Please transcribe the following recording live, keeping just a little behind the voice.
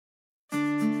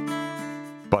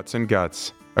Butts and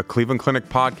Guts, a Cleveland Clinic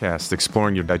podcast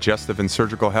exploring your digestive and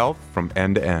surgical health from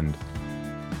end to end.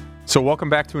 So welcome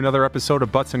back to another episode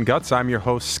of Butts and Guts. I'm your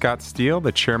host, Scott Steele,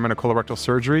 the chairman of colorectal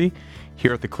surgery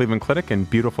here at the Cleveland Clinic in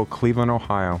beautiful Cleveland,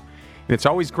 Ohio. And it's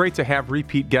always great to have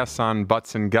repeat guests on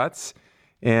Butts and Guts.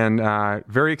 And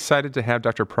very excited to have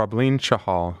Dr. Prabhleen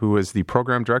Chahal, who is the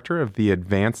program director of the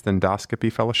Advanced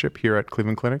Endoscopy Fellowship here at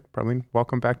Cleveland Clinic. Prabhleen,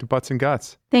 welcome back to Butts and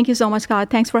Guts. Thank you so much,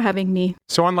 Scott. Thanks for having me.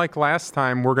 So unlike last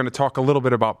time, we're going to talk a little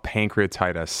bit about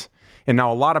pancreatitis. And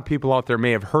now a lot of people out there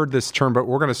may have heard this term, but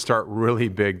we're going to start really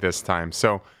big this time.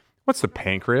 So what's the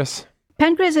pancreas?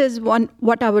 Pancreas is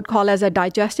what I would call as a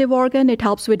digestive organ. It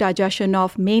helps with digestion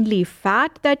of mainly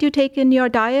fat that you take in your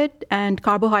diet and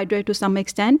carbohydrate to some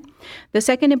extent. The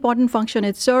second important function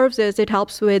it serves is it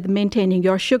helps with maintaining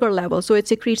your sugar level. So it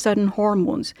secretes certain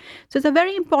hormones. So it's a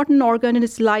very important organ, and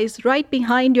it lies right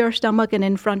behind your stomach and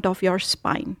in front of your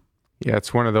spine. Yeah,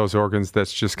 it's one of those organs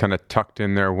that's just kind of tucked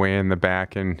in there way in the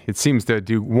back, and it seems to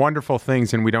do wonderful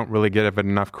things, and we don't really give it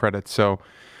enough credit. So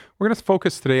we're going to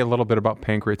focus today a little bit about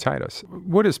pancreatitis.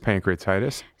 What is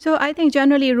pancreatitis? So I think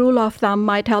generally, rule of thumb,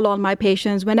 I tell all my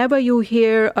patients, whenever you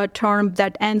hear a term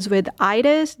that ends with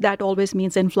itis, that always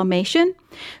means inflammation.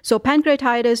 So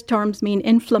pancreatitis terms mean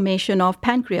inflammation of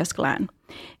pancreas gland.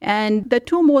 And the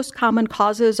two most common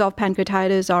causes of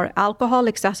pancreatitis are alcohol,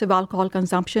 excessive alcohol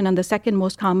consumption, and the second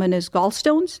most common is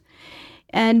gallstones.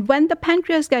 And when the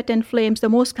pancreas gets inflamed, the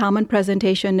most common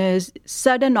presentation is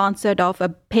sudden onset of a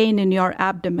pain in your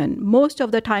abdomen. Most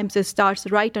of the times it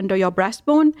starts right under your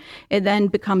breastbone. It then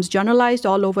becomes generalized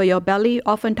all over your belly.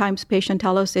 Oftentimes patients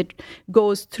tell us it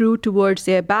goes through towards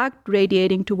their back,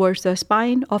 radiating towards the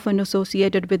spine, often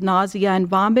associated with nausea and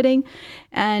vomiting.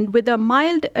 And with a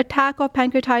mild attack of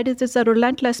pancreatitis, it's a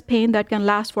relentless pain that can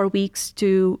last for weeks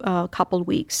to a couple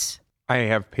weeks. I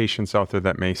have patients out there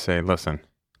that may say, listen,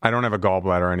 I don't have a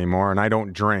gallbladder anymore and I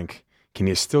don't drink. Can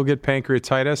you still get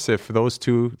pancreatitis if those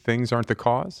two things aren't the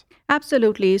cause?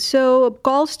 Absolutely. So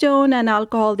gallstone and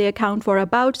alcohol, they account for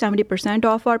about 70%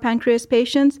 of our pancreas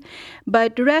patients.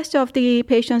 But the rest of the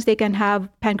patients, they can have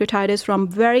pancreatitis from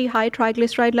very high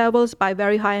triglyceride levels. By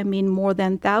very high, I mean more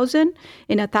than 1,000,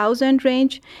 in 1,000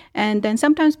 range. And then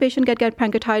sometimes patients get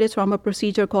pancreatitis from a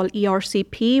procedure called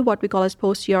ERCP, what we call as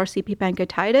post-ERCP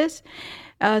pancreatitis.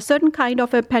 A certain kind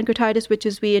of a pancreatitis, which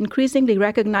is we increasingly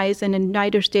recognize in the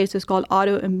United States, is called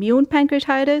autoimmune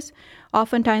pancreatitis.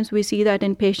 Oftentimes we see that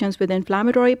in patients with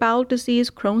inflammatory bowel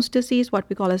disease, Crohn's disease, what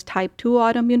we call as type 2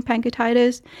 autoimmune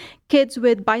pancreatitis, kids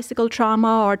with bicycle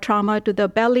trauma or trauma to the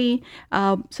belly,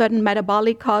 certain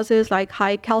metabolic causes like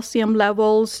high calcium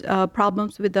levels,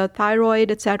 problems with the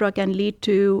thyroid, etc., can lead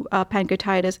to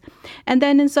pancreatitis. And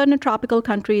then in certain tropical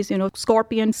countries,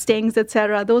 scorpion stings,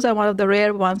 etc., those are one of the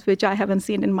rare ones which I haven't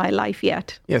seen in my life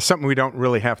yet. Yeah, something we don't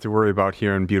really have to worry about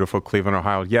here in beautiful Cleveland,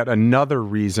 Ohio. Yet another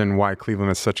reason why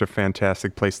Cleveland is such a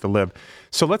fantastic place to live.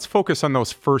 So let's focus on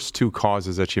those first two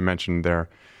causes that you mentioned there.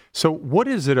 So what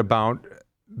is it about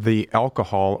the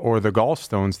alcohol or the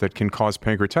gallstones that can cause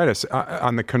pancreatitis?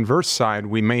 On the converse side,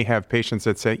 we may have patients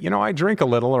that say, I drink a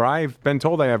little, or I've been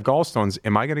told I have gallstones.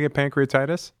 Am I going to get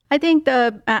pancreatitis? I think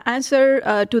the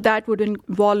answer to that would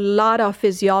involve a lot of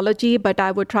physiology, but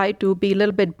I would try to be a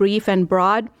little bit brief and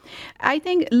broad. I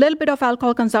think a little bit of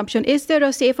alcohol consumption, is there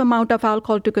a safe amount of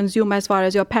alcohol to consume as far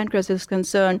as your pancreas is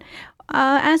concerned?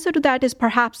 Answer to that is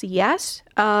perhaps yes.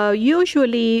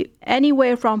 Usually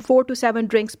anywhere from 4 to 7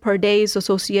 drinks per day is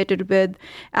associated with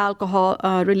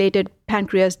alcohol-related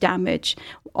pancreas damage,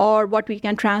 or what we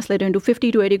can translate into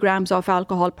 50 to 80 grams of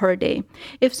alcohol per day.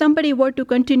 If somebody were to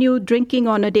continue drinking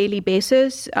on a daily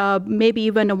basis, maybe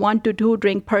even a 1 to 2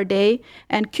 drink per day,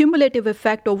 and cumulative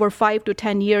effect over 5 to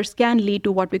 10 years can lead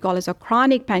to what we call as a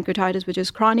chronic pancreatitis, which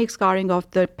is chronic scarring of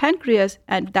the pancreas,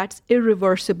 and that's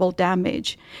irreversible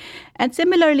damage. And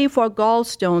similarly for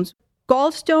gallstones,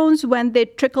 when they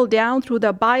trickle down through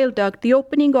the bile duct, the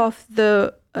opening of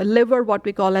the liver, what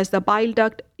we call as the bile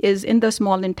duct, is in the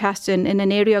small intestine in an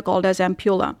area called as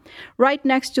ampulla. Right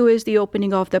next to is the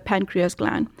opening of the pancreas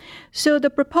gland. So the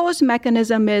proposed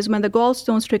mechanism is when the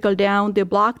gallstones trickle down, they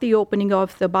block the opening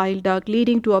of the bile duct,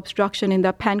 leading to obstruction in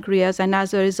the pancreas. And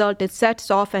as a result, it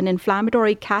sets off an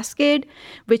inflammatory cascade,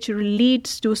 which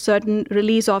leads to certain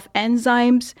release of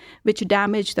enzymes, which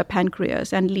damage the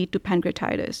pancreas and lead to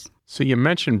pancreatitis. So you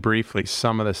mentioned briefly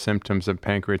some of the symptoms of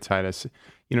pancreatitis.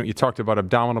 You talked about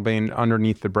abdominal pain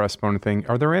underneath the breastbone thing.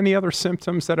 Are there any other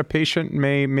symptoms that a patient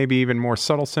maybe even more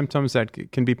subtle symptoms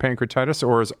that can be pancreatitis,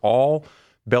 or is all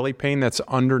belly pain that's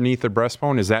underneath the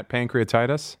breastbone, is that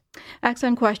pancreatitis?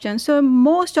 Excellent question. So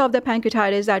most of the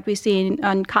pancreatitis that we see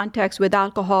in context with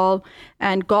alcohol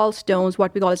and gallstones,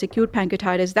 what we call as acute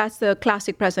pancreatitis, that's the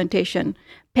classic presentation.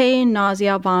 Pain,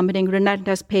 nausea, vomiting,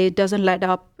 relentless pain, doesn't let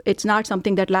up. It's not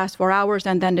something that lasts for hours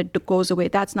and then it goes away.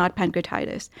 That's not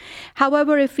pancreatitis.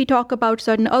 However, if we talk about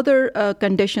certain other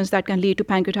conditions that can lead to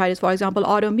pancreatitis, for example,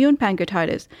 autoimmune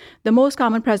pancreatitis, the most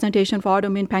common presentation for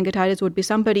autoimmune pancreatitis would be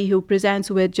somebody who presents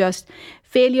with just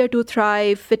failure to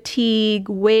thrive, fatigue,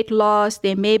 weight loss.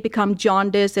 They may become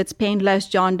jaundice. It's painless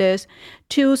jaundice.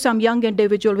 To some young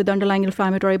individual with underlying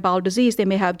inflammatory bowel disease, they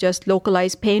may have just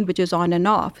localized pain, which is on and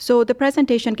off. So the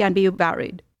presentation can be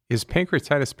varied. Is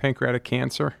pancreatitis pancreatic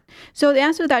cancer? So the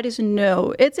answer to that is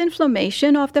no. It's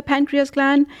inflammation of the pancreas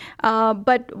gland.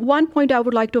 But one point I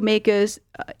would like to make is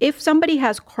if somebody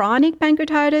has chronic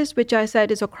pancreatitis, which I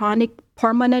said is a chronic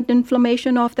permanent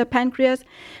inflammation of the pancreas,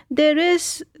 there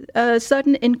is a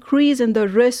certain increase in the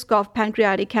risk of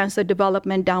pancreatic cancer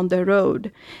development down the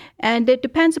road. And it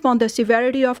depends upon the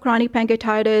severity of chronic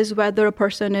pancreatitis, whether a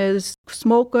person is a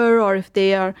smoker or if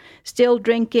they are still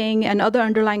drinking and other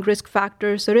underlying risk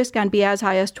factors. The risk can be as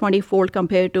high as 20-fold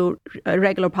compared to a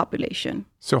regular population.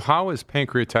 So how is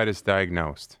pancreatitis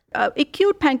diagnosed?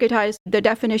 Acute pancreatitis, the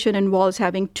definition involves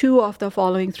having two of the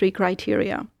following three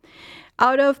criteria.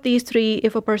 Out of these three,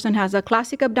 if a person has a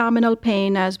classic abdominal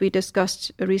pain, as we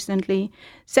discussed recently.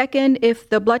 Second, if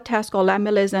the blood tests called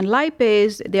amylase and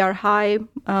lipase, they are high,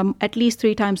 at least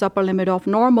 3 times upper limit of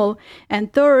normal.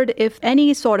 And third, if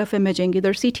any sort of imaging,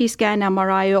 either CT scan,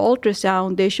 MRI, or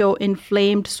ultrasound, they show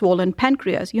inflamed, swollen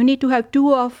pancreas. You need to have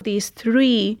 2 of these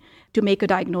 3 to make a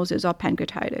diagnosis of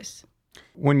pancreatitis.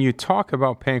 When you talk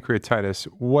about pancreatitis,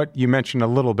 what you mentioned a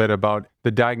little bit about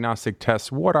the diagnostic tests,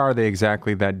 what are they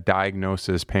exactly that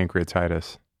diagnoses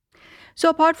pancreatitis? So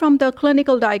apart from the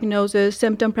clinical diagnosis,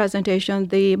 symptom presentation,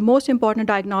 the most important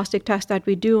diagnostic test that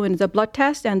we do is the blood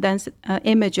test and then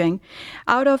imaging.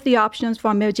 Out of the options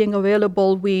for imaging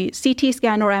available, CT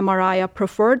scan or MRI are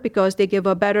preferred because they give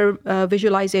a better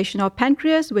visualization of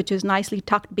pancreas, which is nicely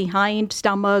tucked behind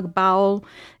stomach, bowel,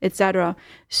 etc.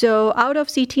 So out of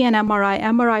CT and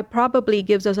MRI probably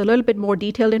gives us a little bit more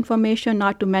detailed information,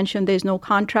 not to mention there's no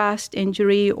contrast,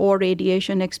 injury, or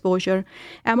radiation exposure.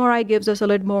 MRI gives us a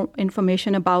little more information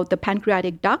about the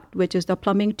pancreatic duct, which is the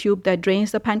plumbing tube that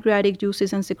drains the pancreatic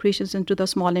juices and secretions into the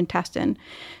small intestine.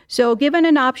 So given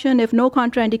an option, if no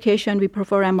contraindication, we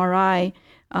prefer MRI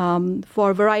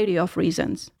for a variety of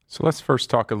reasons. So let's first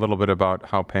talk a little bit about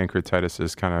how pancreatitis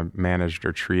is kind of managed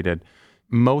or treated.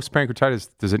 Most pancreatitis,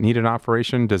 does it need an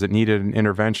operation? Does it need an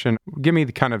intervention? Give me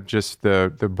just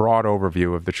the broad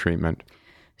overview of the treatment.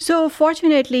 So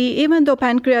fortunately, even though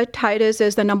pancreatitis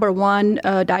is the number one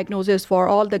diagnosis for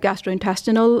all the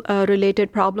gastrointestinal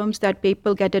related problems that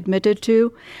people get admitted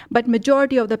to, but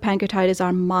majority of the pancreatitis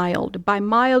are mild. By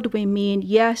mild, we mean,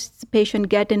 yes, the patient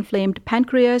get inflamed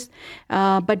pancreas,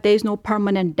 but there's no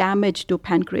permanent damage to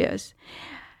pancreas.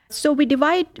 So we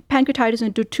divide pancreatitis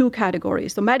into 2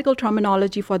 categories. The medical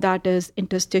terminology for that is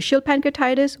interstitial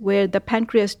pancreatitis, where the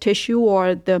pancreas tissue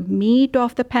or the meat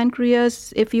of the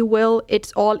pancreas, if you will,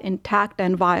 it's all intact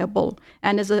and viable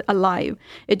and is alive.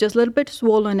 It's just a little bit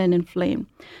swollen and inflamed.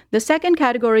 The second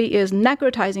category is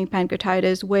necrotizing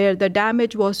pancreatitis, where the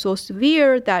damage was so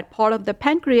severe that part of the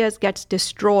pancreas gets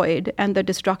destroyed and the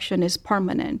destruction is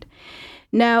permanent.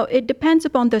 Now, it depends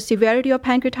upon the severity of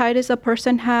pancreatitis a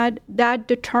person had. That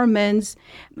determines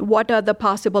what are the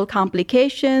possible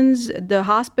complications, the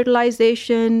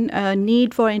hospitalization,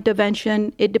 need for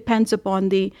intervention. It depends upon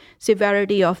the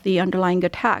severity of the underlying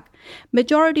attack.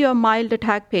 Majority of mild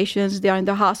attack patients, they are in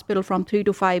the hospital from 3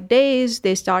 to 5 days.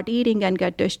 They start eating and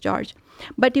get discharged.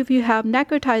 But if you have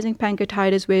necrotizing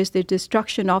pancreatitis, where is the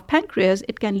destruction of pancreas,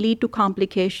 it can lead to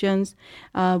complications,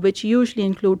 which usually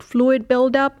include fluid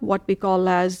buildup, what we call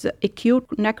as acute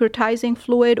necrotizing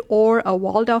fluid, or a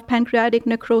walled-off pancreatic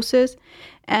necrosis.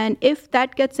 And if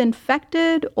that gets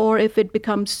infected, or if it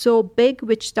becomes so big,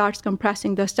 which starts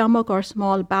compressing the stomach or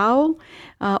small bowel,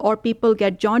 or people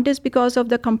get jaundice because of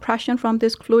the compression from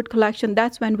this fluid collection,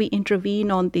 that's when we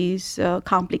intervene on these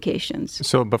complications.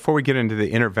 So before we get into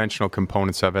the interventional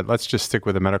components of it, let's just stick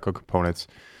with the medical components.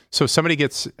 So somebody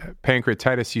gets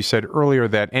pancreatitis. You said earlier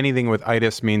that anything with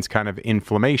itis means kind of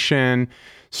inflammation.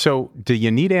 So do you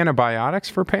need antibiotics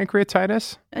for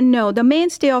pancreatitis? No, the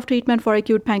mainstay of treatment for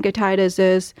acute pancreatitis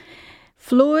is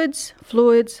Fluids.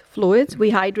 We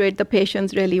hydrate the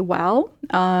patients really well.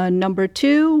 Number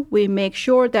 2, we make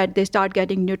sure that they start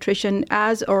getting nutrition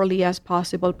as early as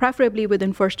possible, preferably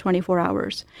within first 24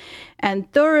 hours.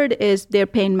 And third is their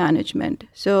pain management.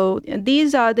 So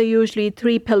these are the usually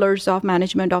 3 pillars of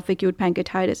management of acute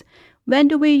pancreatitis. When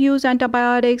do we use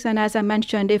antibiotics? And as I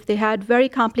mentioned, if they had very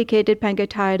complicated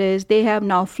pancreatitis, they have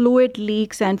now fluid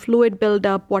leaks and fluid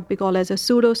buildup, what we call as a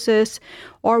pseudocyst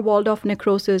or walled-off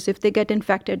necrosis. If they get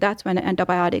infected, that's when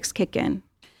antibiotics kick in.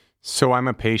 So I'm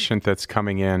a patient that's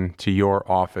coming in to your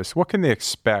office. What can they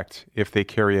expect if they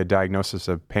carry a diagnosis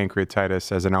of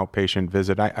pancreatitis as an outpatient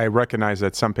visit? I recognize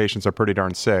that some patients are pretty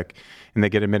darn sick and they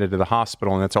get admitted to the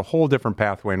hospital, and it's a whole different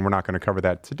pathway, and we're not going to cover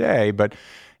that today. But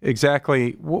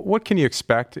exactly what can you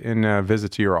expect in a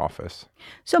visit to your office?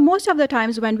 So most of the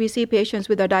times when we see patients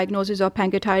with a diagnosis of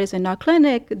pancreatitis in our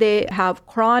clinic, they have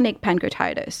chronic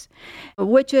pancreatitis,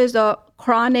 which is a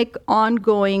chronic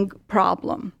ongoing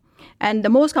problem. And the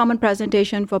most common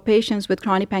presentation for patients with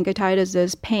chronic pancreatitis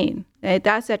is pain.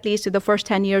 That's at least the first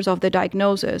 10 years of the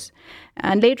diagnosis.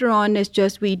 And later on, it's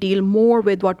just we deal more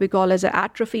with what we call as an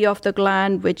atrophy of the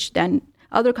gland, which then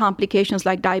other complications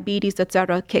like diabetes, et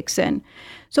cetera, kicks in.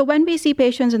 So when we see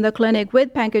patients in the clinic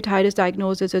with pancreatitis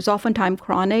diagnosis, it's oftentimes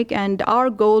chronic, and our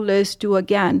goal is to,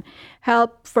 again,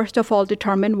 help, first of all,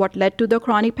 determine what led to the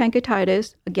chronic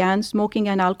pancreatitis. Again, smoking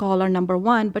and alcohol are number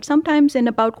 1, but sometimes in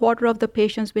about quarter of the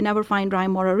patients, we never find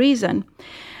rhyme or a reason.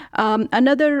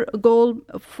 Another goal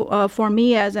for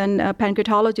me as an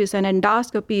pancreatologist and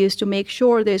endoscopy is to make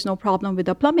sure there's no problem with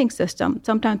the plumbing system.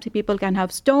 Sometimes people can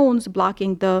have stones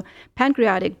blocking the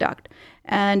pancreatic duct.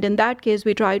 And in that case,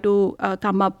 we try to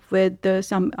come up with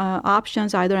some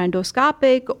options, either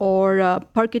endoscopic or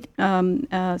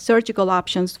surgical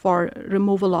options for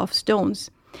removal of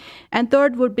stones. And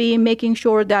third would be making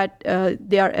sure that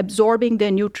they are absorbing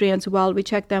their nutrients well. We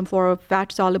check them for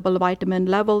fat-soluble vitamin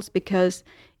levels, because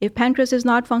if pancreas is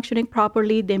not functioning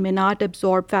properly, they may not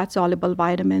absorb fat-soluble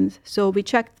vitamins. So we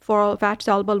check for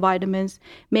fat-soluble vitamins,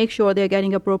 make sure they're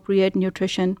getting appropriate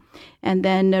nutrition, and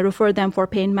then refer them for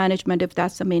pain management if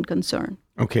that's the main concern.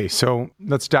 Okay, so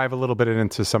let's dive a little bit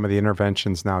into some of the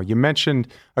interventions now. You mentioned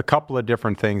a couple of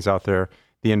different things out there: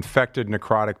 the infected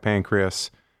necrotic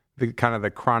pancreas, the kind of the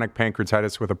chronic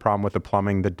pancreatitis with a problem with the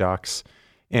plumbing, the ducts.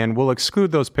 And we'll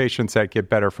exclude those patients that get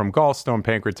better from gallstone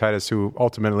pancreatitis who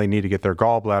ultimately need to get their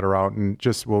gallbladder out, and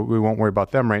we won't worry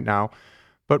about them right now.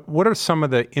 But what are some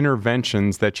of the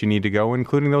interventions that you need to go,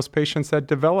 including those patients that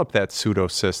develop that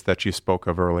pseudocyst that you spoke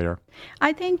of earlier?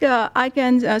 I think I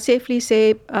can safely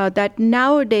say that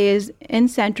nowadays in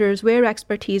centers where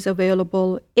expertise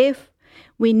available, if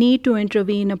we need to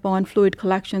intervene upon fluid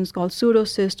collections called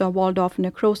pseudocyst or walled-off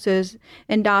necrosis,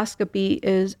 endoscopy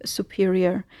is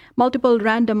superior. Multiple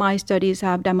randomized studies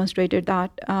have demonstrated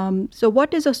that. So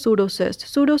what is a pseudocyst?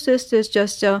 Pseudocyst is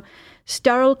just a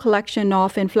sterile collection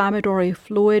of inflammatory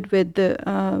fluid with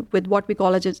what we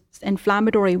call as an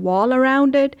inflammatory wall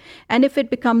around it. And if it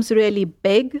becomes really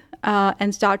big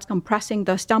and starts compressing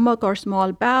the stomach or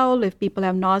small bowel, if people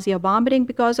have nausea, vomiting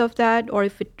because of that, or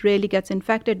if it really gets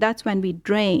infected, that's when we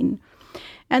drain.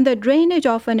 And the drainage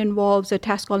often involves a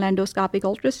test called endoscopic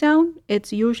ultrasound.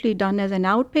 It's usually done as an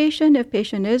outpatient. If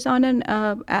patient is on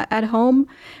at home,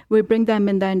 we bring them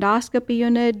in the endoscopy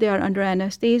unit. They are under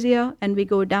anesthesia, and we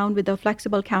go down with a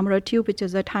flexible camera tube, which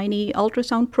is a tiny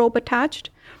ultrasound probe attached.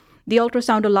 The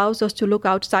ultrasound allows us to look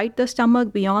outside the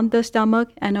stomach, beyond the stomach,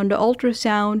 and on the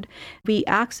ultrasound, we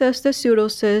access the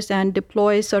pseudocyst and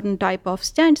deploy certain type of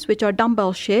stents, which are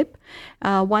dumbbell shape.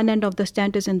 One end of the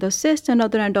stent is in the cyst,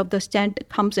 another end of the stent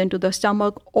comes into the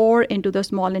stomach or into the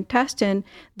small intestine,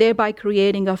 thereby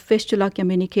creating a fistula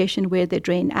communication where they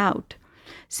drain out.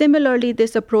 Similarly,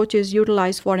 this approach is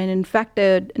utilized for an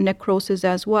infected necrosis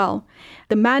as well.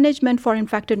 The management for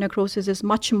infected necrosis is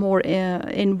much more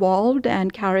involved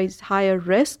and carries higher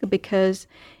risk, because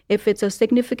if it's a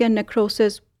significant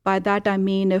necrosis, by that I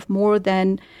mean if more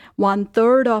than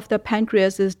 1/3 of the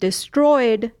pancreas is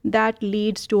destroyed, that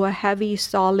leads to a heavy,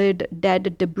 solid,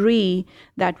 dead debris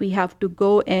that we have to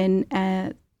go in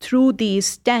through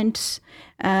these stents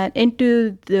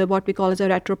into what we call as a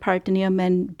retroperitoneum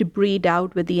and debris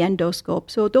out with the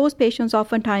endoscope. So those patients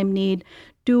oftentimes need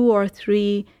 2 or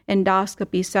 3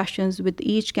 endoscopy sessions, with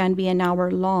each can be an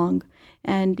hour long.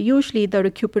 And usually the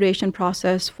recuperation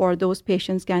process for those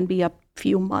patients can be a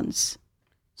few months.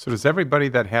 So does everybody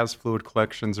that has fluid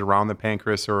collections around the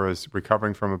pancreas or is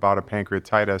recovering from a bout of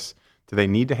pancreatitis, Do they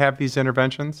need to have these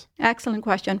interventions? Excellent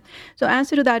question. So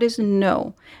answer to that is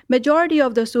no. Majority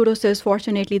of the pseudocysts,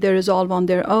 fortunately, they resolve on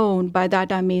their own. By that,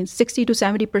 I mean 60 to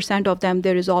 70% of them,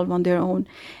 they resolve on their own.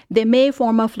 They may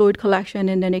form a fluid collection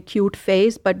in an acute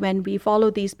phase, but when we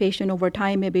follow these patients over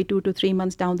time, maybe 2 to 3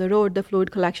 months down the road, the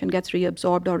fluid collection gets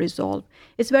reabsorbed or resolved.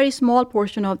 It's a very small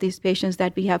portion of these patients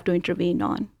that we have to intervene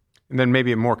on. And then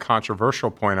maybe a more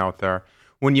controversial point out there.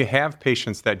 When you have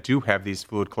patients that do have these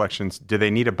fluid collections, do they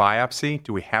need a biopsy?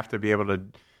 Do we have to be able to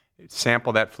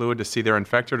sample that fluid to see they're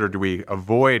infected, or do we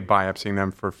avoid biopsying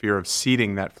them for fear of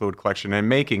seeding that fluid collection and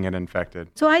making it infected?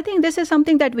 So I think this is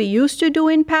something that we used to do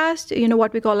in past,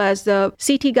 what we call as the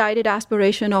CT-guided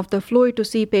aspiration of the fluid to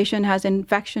see patient has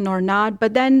infection or not.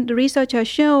 But then the research has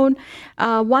shown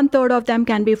 1/3 of them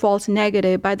can be false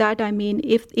negative. By that I mean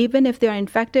even if they're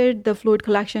infected, the fluid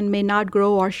collection may not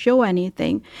grow or show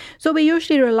anything. So we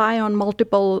usually rely on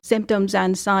multiple symptoms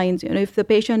and signs. If the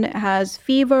patient has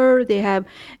fever, they have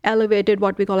elevated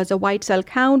what we call as a white cell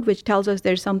count, which tells us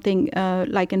there's something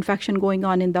like infection going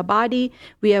on in the body.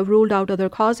 We have ruled out other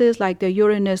causes like their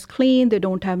urine is clean, they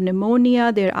don't have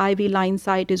pneumonia, their IV line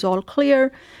site is all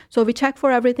clear. So we check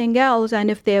for everything else,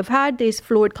 and if they have had these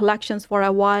fluid collections for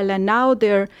a while and now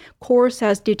their course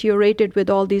has deteriorated with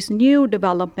all these new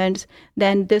developments,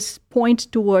 then this points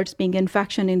towards being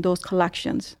infection in those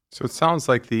collections. So it sounds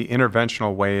like the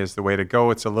interventional way is the way to go.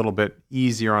 It's a little bit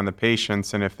easier on the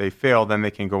patients, and if they fail, then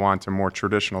they can go on to more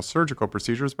traditional surgical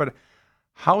procedures. But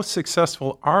how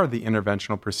successful are the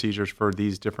interventional procedures for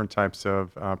these different types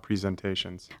of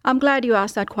presentations? I'm glad you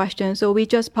asked that question. So we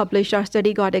just published, our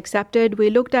study got accepted. We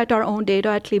looked at our own data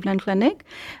at Cleveland Clinic.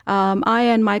 I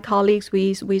and my colleagues,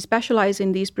 we specialize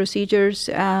in these procedures.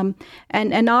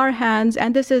 And our hands,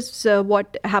 and this is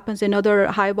what happens in other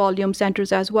high volume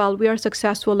centers as well, we are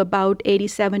successful about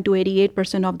 87 to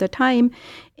 88% of the time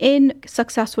in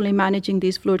successfully managing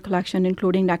these fluid collection,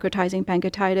 including necrotizing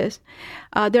pancreatitis.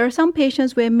 There are some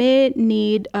patients where may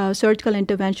need surgical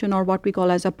intervention or what we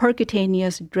call as a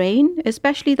percutaneous drain,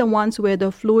 especially the ones where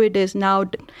the fluid is now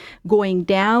going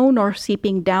down or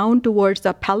seeping down towards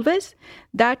the pelvis.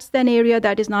 That's an area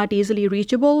that is not easily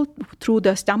reachable through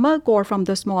the stomach or from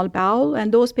the small bowel.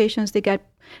 And those patients, they get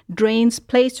drains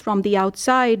placed from the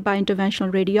outside by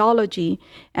interventional radiology.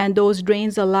 And those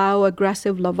drains allow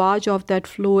aggressive lavage of that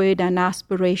fluid and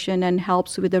aspiration and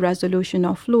helps with the resolution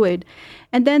of fluid.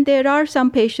 And then there are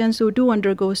some patients who do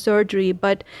undergo surgery,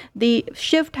 but the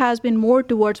shift has been more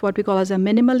towards what we call as a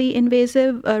minimally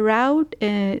invasive route.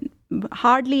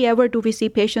 Hardly ever do we see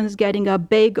patients getting a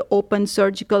big open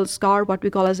surgical scar, what we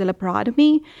call as a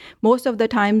laparotomy. Most of the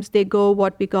times they go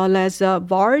what we call as a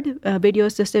VARD,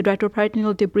 video-assisted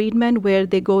retroperitoneal debridement, where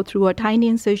they go through a tiny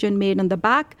incision made on the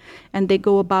back and they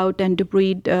go about and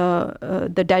debride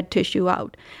the dead tissue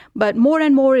out. But more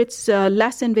and more it's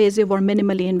less invasive or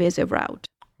minimally invasive route.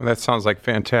 Well, that sounds like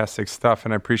fantastic stuff,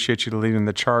 and I appreciate you leading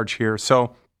the charge here.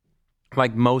 So,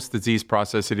 like most disease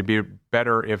process, it'd be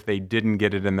better if they didn't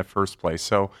get it in the first place.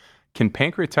 So can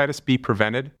pancreatitis be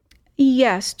prevented?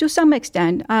 Yes, to some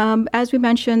extent. As we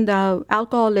mentioned,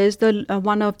 alcohol is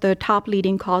one of the top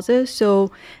leading causes.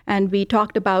 So, and we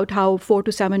talked about how 4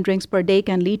 to 7 drinks per day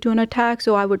can lead to an attack.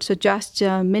 So I would suggest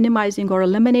minimizing or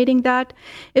eliminating that.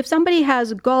 If somebody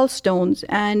has gallstones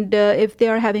and if they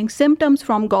are having symptoms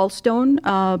from gallstone,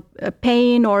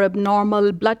 pain or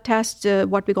abnormal blood tests,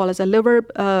 what we call as a liver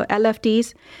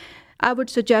LFTs, I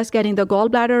would suggest getting the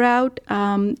gallbladder out.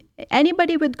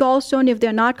 Anybody with gallstone, if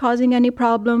they're not causing any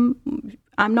problem,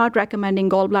 I'm not recommending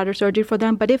gallbladder surgery for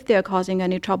them, but if they're causing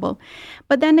any trouble.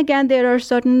 But then again, there are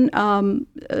certain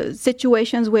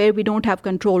situations where we don't have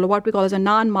control, or what we call as a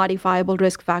non-modifiable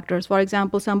risk factors. For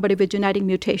example, somebody with genetic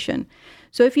mutation.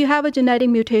 So if you have a genetic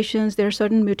mutations, there are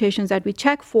certain mutations that we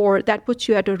check for that puts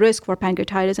you at a risk for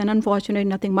pancreatitis, and unfortunately,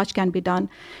 nothing much can be done.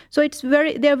 So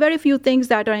there are very few things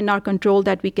that are in our control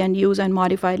that we can use and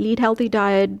modify. Lead healthy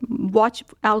diet, watch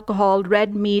alcohol,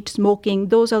 red meat, smoking.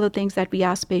 Those are the things that we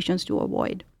ask patients to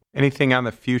avoid. Anything on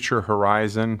the future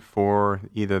horizon for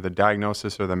either the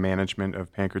diagnosis or the management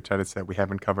of pancreatitis that we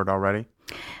haven't covered already?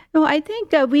 No, I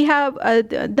think we have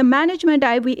the management,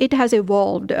 it has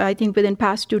evolved. I think within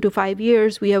past 2 to 5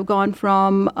 years, we have gone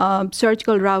from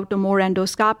surgical route to more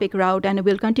endoscopic route, and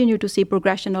we'll continue to see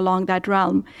progression along that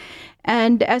realm.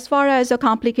 And as far as the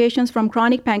complications from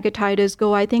chronic pancreatitis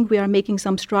go, I think we are making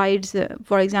some strides.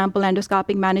 For example,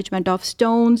 endoscopic management of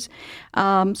stones.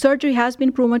 Surgery has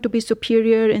been proven to be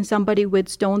superior in somebody with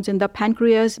stones in the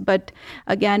pancreas. But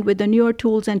again, with the newer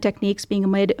tools and techniques being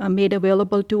made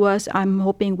available to us, I'm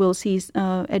hoping we'll see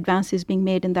advances being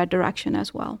made in that direction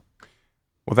as well.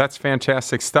 Well, that's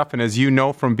fantastic stuff. And as you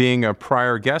know from being a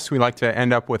prior guest, we like to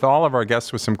end up with all of our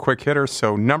guests with some quick hitters.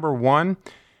 So number one,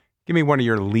 give me one of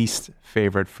your least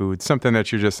favorite foods, something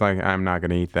that you're just like, I'm not going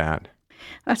to eat that.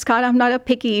 Scott, I'm not a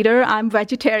picky eater. I'm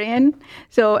vegetarian.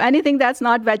 So anything that's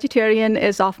not vegetarian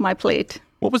is off my plate.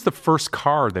 What was the first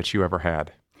car that you ever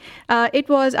had?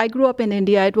 I grew up in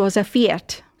India. It was a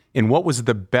Fiat. And what was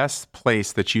the best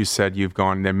place that you said you've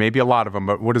gone? There may be a lot of them,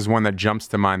 but what is one that jumps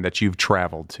to mind that you've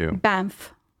traveled to?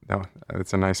 Banff. Oh,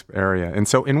 it's a nice area. And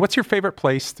what's your favorite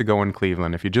place to go in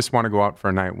Cleveland? If you just want to go out for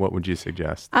a night, what would you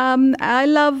suggest? I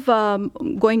love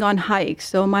going on hikes.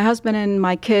 So my husband and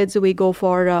my kids, we go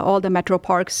for all the metro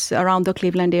parks around the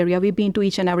Cleveland area. We've been to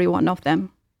each and every one of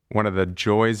them. One of the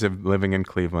joys of living in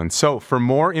Cleveland. So for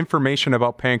more information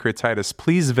about pancreatitis,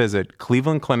 please visit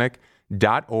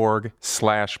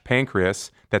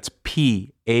clevelandclinic.org/pancreas. That's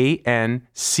PANCREAS.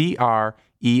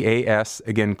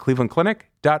 Again,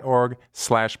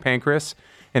 clevelandclinic.org/pancreas.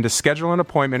 And to schedule an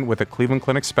appointment with a Cleveland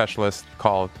Clinic specialist,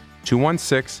 call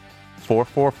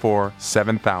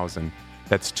 216-444-7000.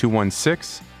 That's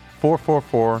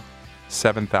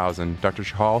 216-444-7000. Dr.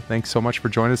 Chahal, thanks so much for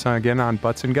joining us again on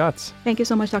Butts and Guts. Thank you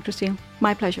so much, Dr. Steele.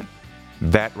 My pleasure.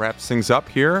 That wraps things up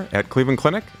here at Cleveland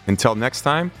Clinic. Until next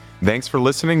time, thanks for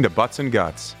listening to Butts and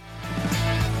Guts.